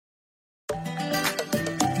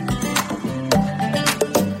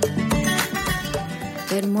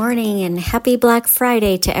morning and happy Black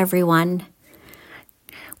Friday to everyone.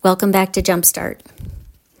 Welcome back to Jumpstart.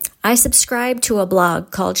 I subscribe to a blog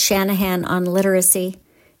called Shanahan on Literacy.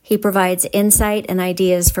 He provides insight and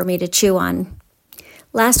ideas for me to chew on.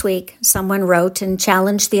 Last week, someone wrote and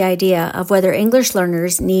challenged the idea of whether English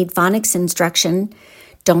learners need phonics instruction.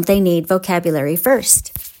 Don't they need vocabulary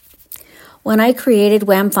first? When I created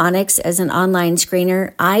Wham Phonics as an online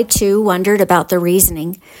screener, I too wondered about the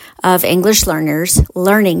reasoning of English learners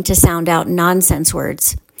learning to sound out nonsense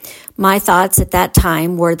words. My thoughts at that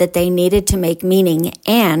time were that they needed to make meaning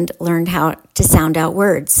and learn how to sound out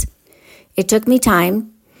words. It took me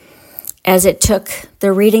time, as it took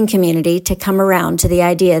the reading community to come around to the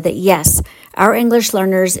idea that yes, our English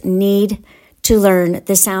learners need to learn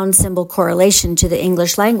the sound symbol correlation to the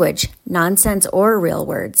English language, nonsense or real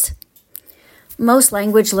words. Most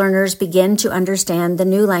language learners begin to understand the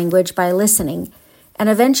new language by listening and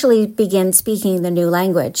eventually begin speaking the new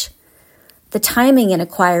language. The timing in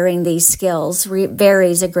acquiring these skills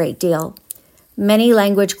varies a great deal. Many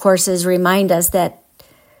language courses remind us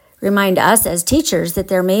as teachers that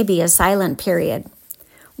there may be a silent period.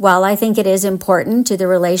 While I think it is important to the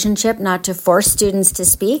relationship not to force students to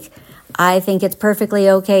speak, I think it's perfectly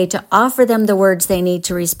okay to offer them the words they need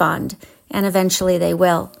to respond, and eventually they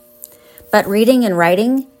will. But reading and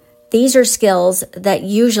writing, these are skills that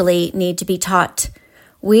usually need to be taught.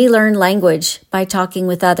 We learn language by talking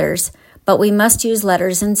with others, but we must use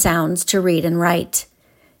letters and sounds to read and write.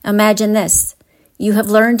 Imagine this. You have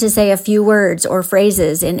learned to say a few words or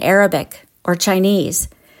phrases in Arabic or Chinese.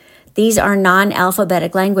 These are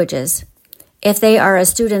non-alphabetic languages. If they are a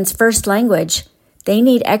student's first language, they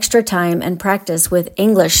need extra time and practice with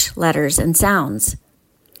English letters and sounds.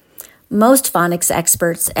 Most phonics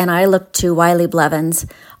experts, and I look to Wiley Blevins,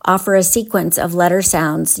 offer a sequence of letter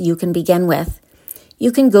sounds you can begin with.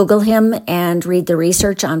 You can Google him and read the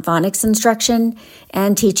research on phonics instruction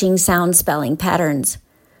and teaching sound spelling patterns.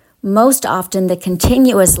 Most often, the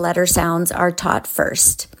continuous letter sounds are taught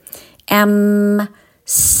first. M,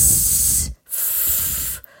 S,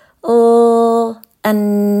 F, O,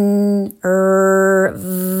 N, R,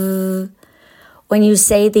 V. When you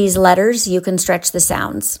say these letters, you can stretch the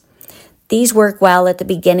sounds. These work well at the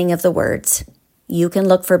beginning of the words. You can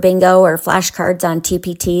look for bingo or flashcards on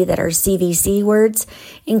TPT that are CVC words,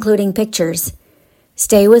 including pictures.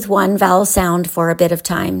 Stay with one vowel sound for a bit of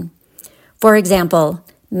time. For example,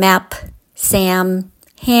 map, Sam,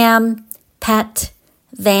 ham, pet,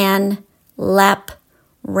 van, lap,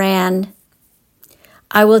 ran.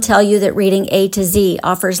 I will tell you that reading A to Z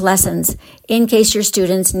offers lessons in case your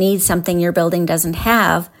students need something your building doesn't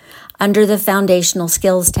have under the Foundational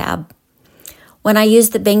Skills tab. When I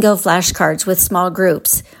used the bingo flashcards with small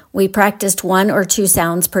groups, we practiced 1 or 2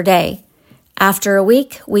 sounds per day. After a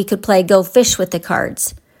week, we could play Go Fish with the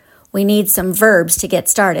cards. We need some verbs to get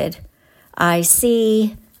started. I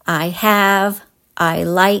see, I have, I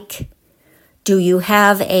like. Do you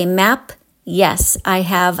have a map? Yes, I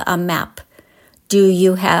have a map. Do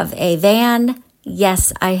you have a van?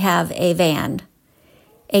 Yes, I have a van.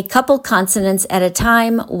 A couple consonants at a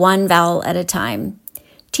time, one vowel at a time.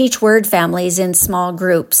 Teach word families in small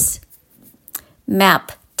groups.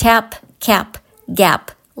 Map, tap, cap,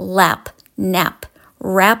 gap, lap, nap,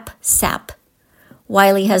 rap, sap.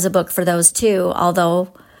 Wiley has a book for those too,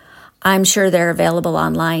 although I'm sure they're available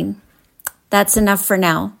online. That's enough for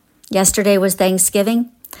now. Yesterday was Thanksgiving.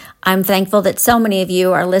 I'm thankful that so many of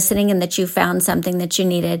you are listening and that you found something that you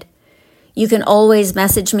needed. You can always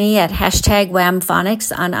message me at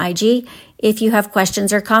 #WhamPhonics on IG if you have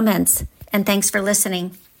questions or comments. And thanks for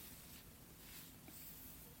listening.